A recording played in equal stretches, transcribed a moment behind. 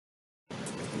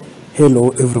Hello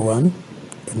everyone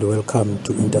and welcome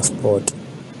to Intersport.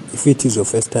 If it is your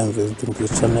first time visiting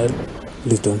this channel,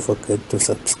 please don't forget to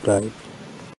subscribe.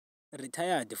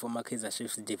 Retired former Kaizer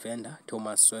Chiefs defender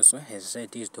Thomas Sweswe has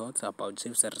shared his thoughts about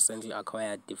Chiefs' recently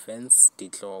acquired defence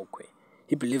Dithlokwe.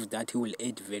 He believes that he will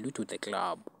add value to the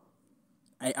club.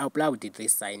 I applaud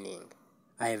this signing.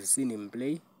 I have seen him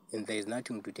play and there is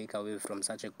nothing to take away from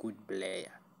such a good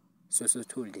player, Sweswe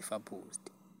told the Post.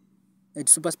 At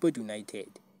SuperSport United,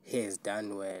 he has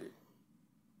done well.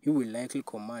 He will likely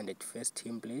command at first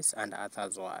team place and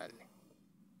others one.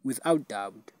 Without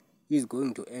doubt, he is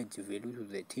going to add value to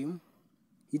the team.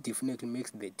 He definitely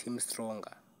makes the team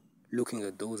stronger, looking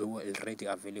at those who are already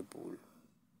available.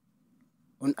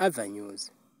 On other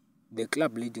news, the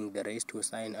club leading the race to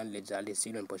sign Andile Jali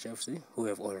Next, who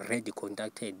have already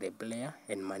contacted the player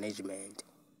and management.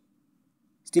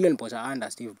 Stellenbosch under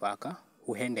Steve Barker,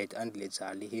 who handed Andile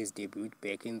Jali his debut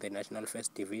back in the National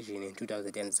First Division in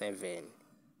 2007.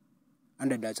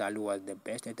 Andile Jali was the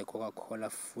best at the Coca-Cola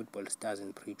Football Stars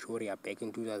in Pretoria back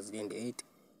in 2008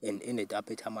 and ended up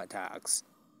at Hamatax.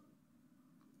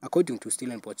 According to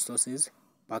Stellenbosch sources,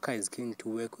 Barker is keen to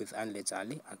work with Andile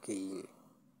Jali again.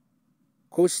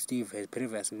 Coach Steve has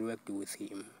previously worked with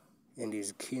him and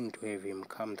is keen to have him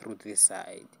come through this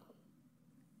side.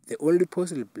 The only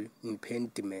possible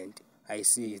impediment I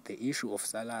see is the issue of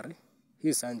salary.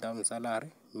 His sundown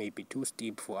salary may be too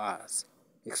steep for us,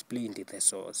 explained the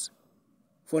source.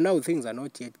 For now, things are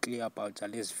not yet clear about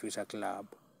Jali's future club.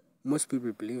 Most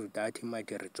people believe that he might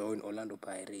rejoin Orlando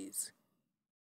Pirates.